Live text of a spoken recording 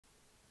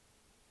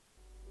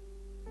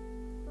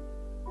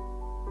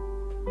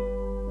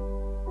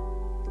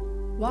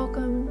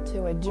Welcome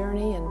to a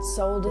journey in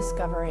soul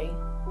discovery.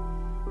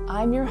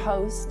 I'm your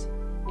host,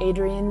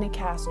 Adrienne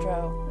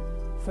Nicastro,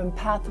 from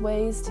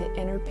Pathways to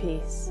Inner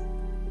Peace.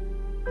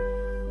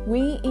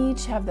 We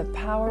each have the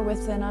power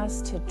within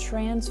us to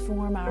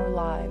transform our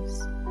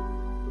lives.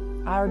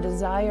 Our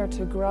desire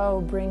to grow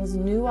brings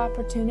new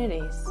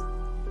opportunities,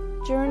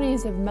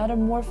 journeys of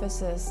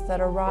metamorphosis that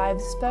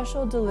arrive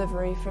special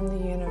delivery from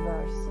the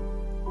universe.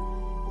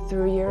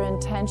 Through your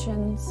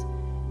intentions,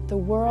 the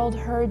world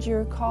heard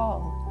your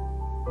call,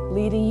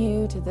 leading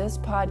you to this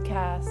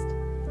podcast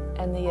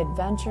and the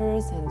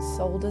adventures in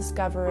soul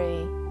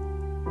discovery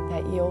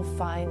that you'll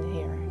find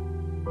here.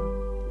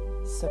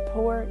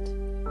 Support,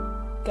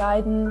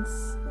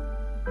 guidance,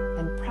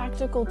 and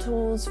practical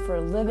tools for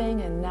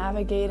living and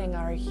navigating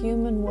our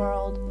human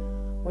world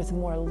with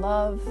more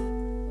love,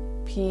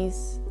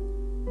 peace,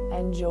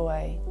 and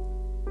joy.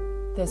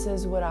 This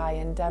is what I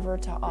endeavor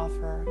to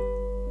offer.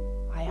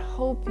 I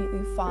hope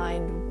you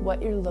find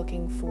what you're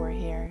looking for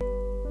here.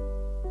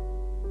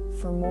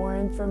 For more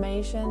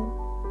information,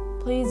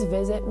 please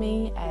visit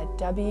me at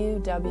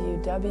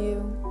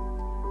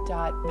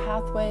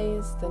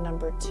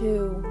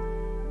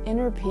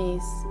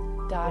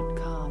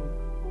www.pathways2innerpeace.com.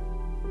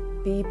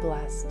 Be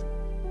blessed.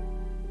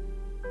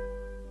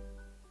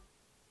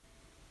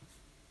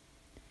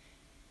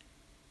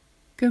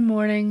 Good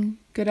morning,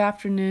 good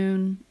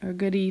afternoon, or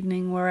good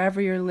evening,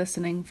 wherever you're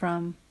listening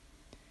from.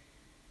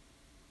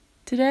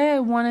 Today I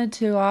wanted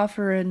to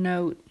offer a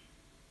note,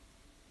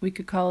 we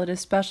could call it a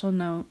special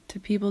note, to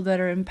people that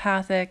are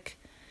empathic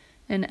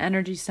and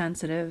energy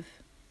sensitive.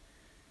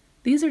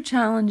 These are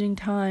challenging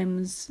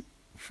times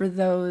for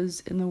those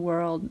in the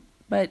world,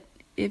 but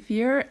if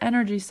you're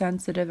energy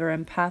sensitive or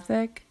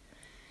empathic,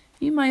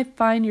 you might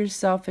find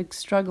yourself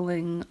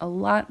struggling a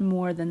lot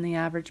more than the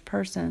average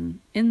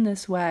person in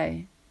this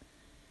way.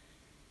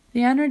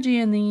 The energy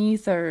in the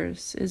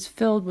ethers is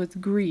filled with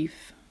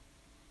grief,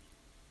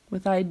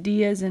 with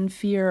ideas and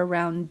fear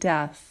around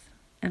death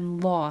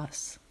and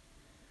loss,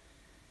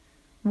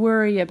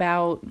 worry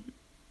about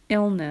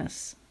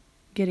illness,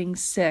 getting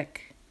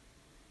sick,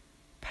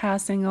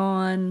 passing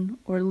on,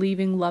 or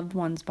leaving loved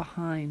ones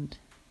behind.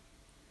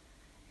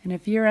 And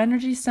if you're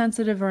energy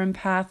sensitive or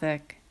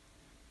empathic,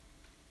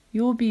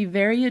 you will be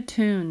very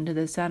attuned to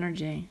this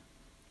energy.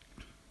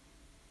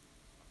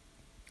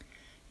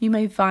 You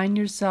may find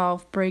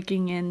yourself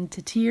breaking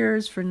into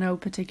tears for no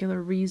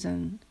particular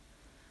reason,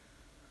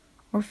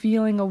 or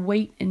feeling a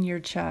weight in your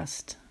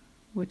chest,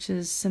 which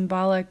is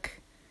symbolic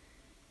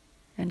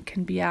and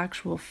can be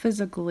actual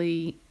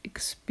physically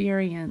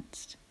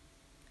experienced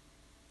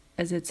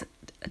as its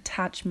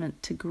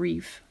attachment to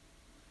grief.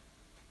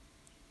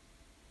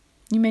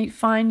 You may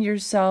find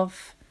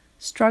yourself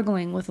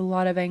struggling with a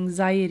lot of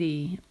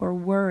anxiety or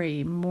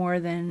worry more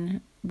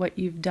than what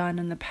you've done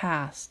in the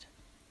past.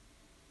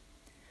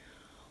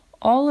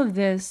 All of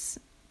this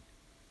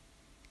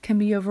can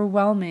be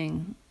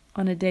overwhelming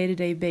on a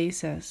day-to-day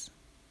basis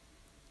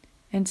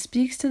and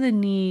speaks to the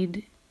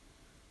need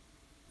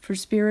for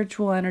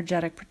spiritual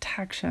energetic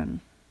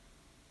protection.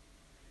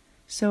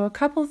 So a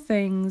couple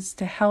things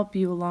to help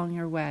you along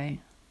your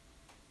way.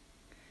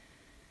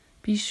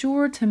 Be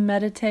sure to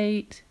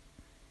meditate,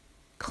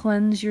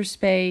 cleanse your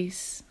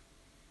space,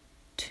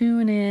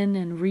 tune in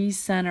and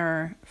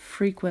recenter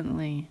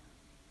frequently.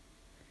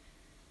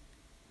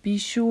 Be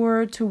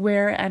sure to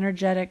wear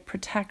energetic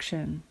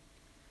protection.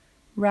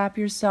 Wrap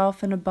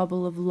yourself in a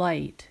bubble of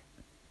light,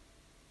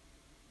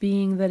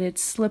 being that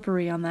it's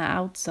slippery on the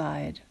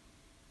outside.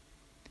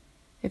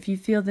 If you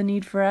feel the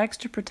need for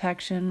extra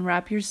protection,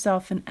 wrap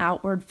yourself in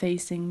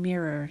outward-facing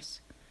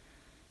mirrors.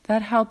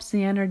 That helps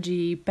the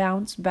energy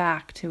bounce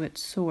back to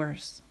its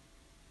source.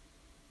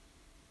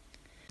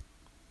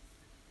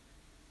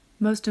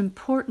 Most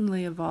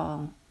importantly of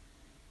all,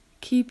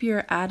 keep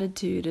your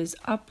attitude as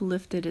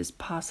uplifted as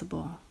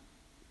possible.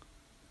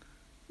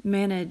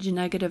 Manage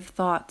negative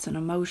thoughts and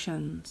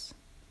emotions,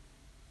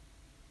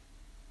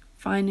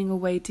 finding a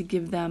way to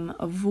give them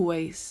a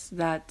voice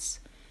that's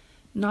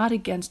not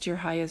against your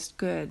highest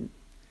good,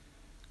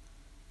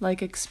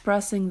 like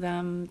expressing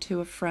them to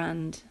a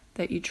friend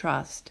that you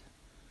trust,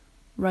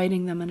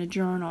 writing them in a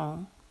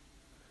journal,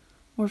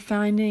 or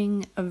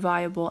finding a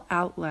viable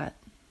outlet,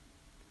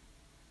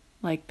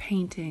 like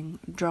painting,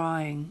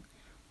 drawing,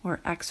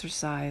 or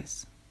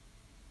exercise.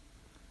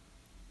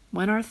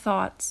 When our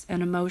thoughts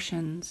and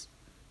emotions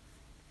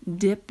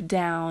dip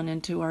down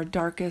into our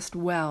darkest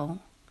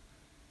well,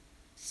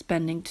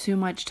 spending too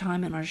much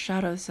time in our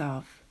shadow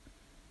self,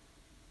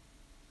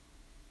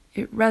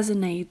 it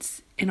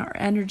resonates in our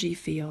energy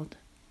field,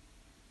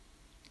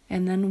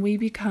 and then we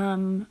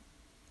become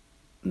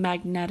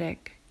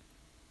magnetic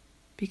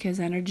because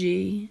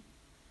energy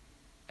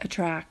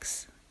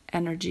attracts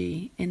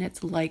energy in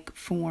its like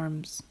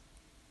forms.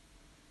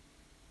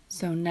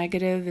 So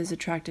negative is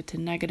attracted to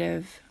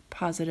negative,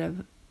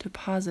 positive to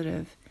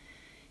positive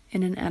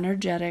in an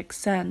energetic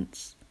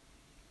sense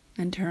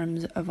in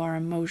terms of our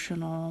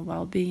emotional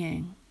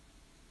well-being.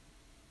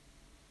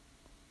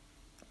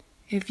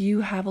 If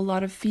you have a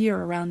lot of fear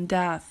around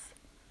death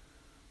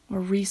or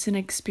recent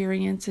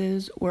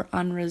experiences or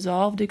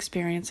unresolved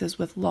experiences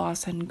with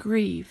loss and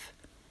grief.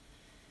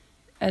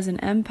 As an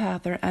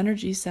empath or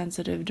energy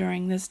sensitive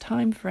during this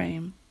time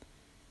frame,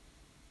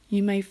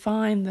 you may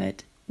find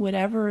that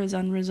whatever is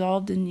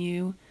unresolved in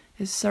you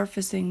is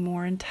surfacing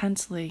more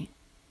intensely.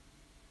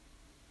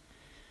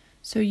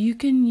 So you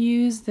can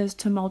use this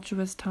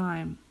tumultuous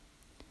time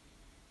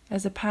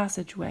as a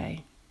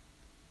passageway,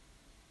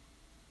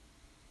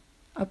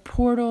 a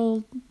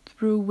portal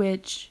through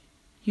which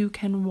you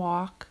can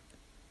walk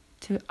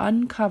to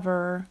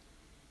uncover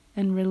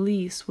and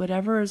release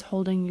whatever is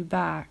holding you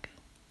back,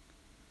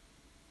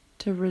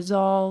 to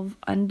resolve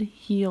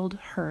unhealed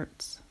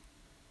hurts.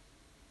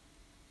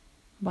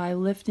 By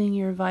lifting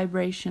your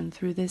vibration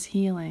through this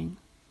healing,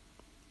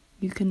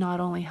 you can not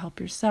only help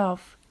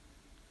yourself,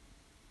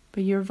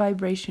 but your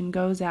vibration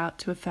goes out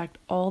to affect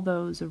all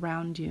those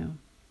around you.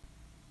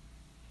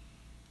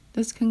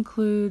 This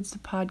concludes the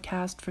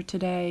podcast for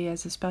today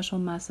as a special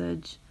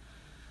message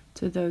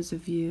to those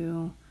of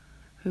you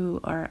who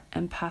are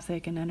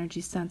empathic and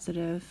energy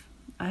sensitive.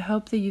 I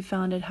hope that you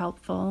found it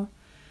helpful,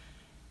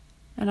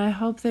 and I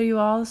hope that you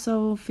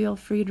also feel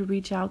free to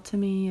reach out to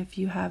me if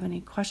you have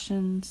any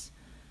questions,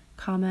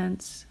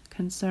 comments,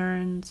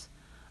 concerns,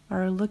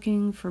 or are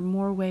looking for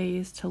more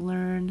ways to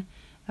learn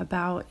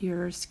about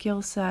your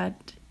skill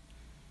set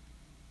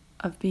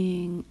of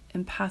being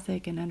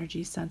empathic and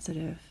energy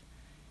sensitive,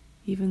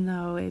 even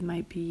though it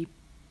might be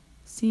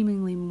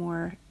seemingly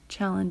more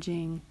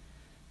challenging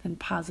than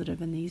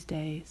positive in these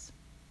days.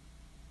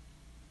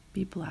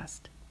 Be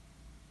blessed.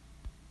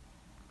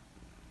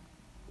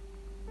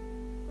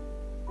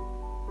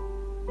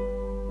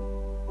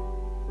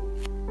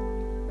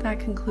 That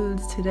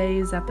concludes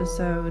today's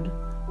episode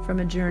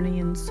from A Journey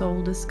in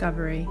Soul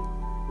Discovery.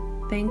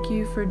 Thank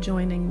you for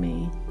joining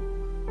me.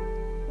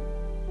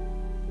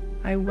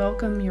 I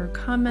welcome your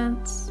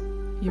comments,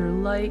 your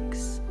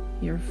likes,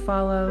 your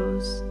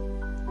follows,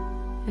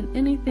 and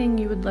anything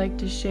you would like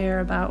to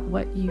share about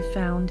what you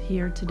found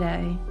here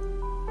today.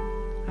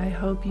 I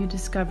hope you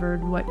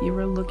discovered what you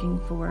were looking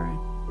for.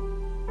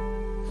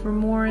 For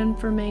more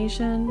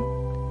information,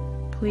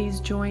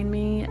 please join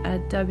me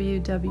at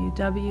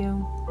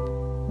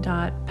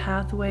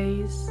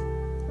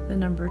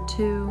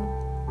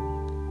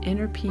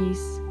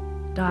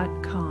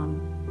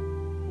www.pathways2innerpeace.com.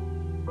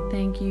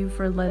 Thank you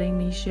for letting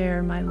me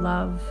share my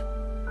love,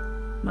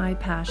 my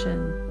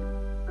passion,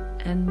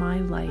 and my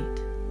light.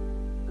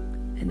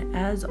 And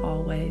as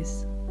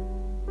always,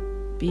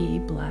 be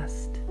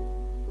blessed.